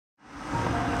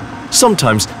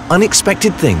Sometimes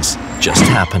unexpected things just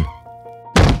happen.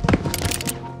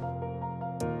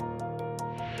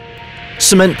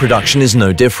 Cement production is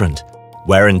no different.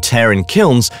 Wear and tear in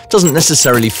kilns doesn't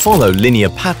necessarily follow linear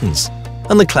patterns,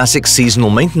 and the classic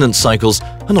seasonal maintenance cycles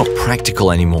are not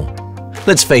practical anymore.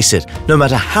 Let's face it, no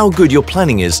matter how good your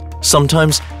planning is,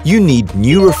 sometimes you need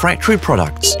new refractory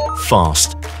products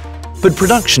fast. But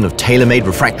production of tailor-made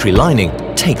refractory lining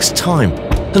takes time,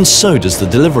 and so does the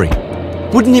delivery.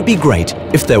 Wouldn't it be great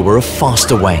if there were a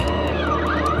faster way?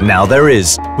 Now there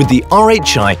is, with the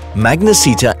RHI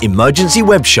Magnesita Emergency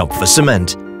Webshop for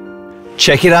cement.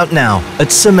 Check it out now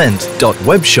at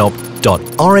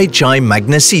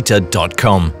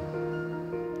cement.webshop.rhimagnesita.com.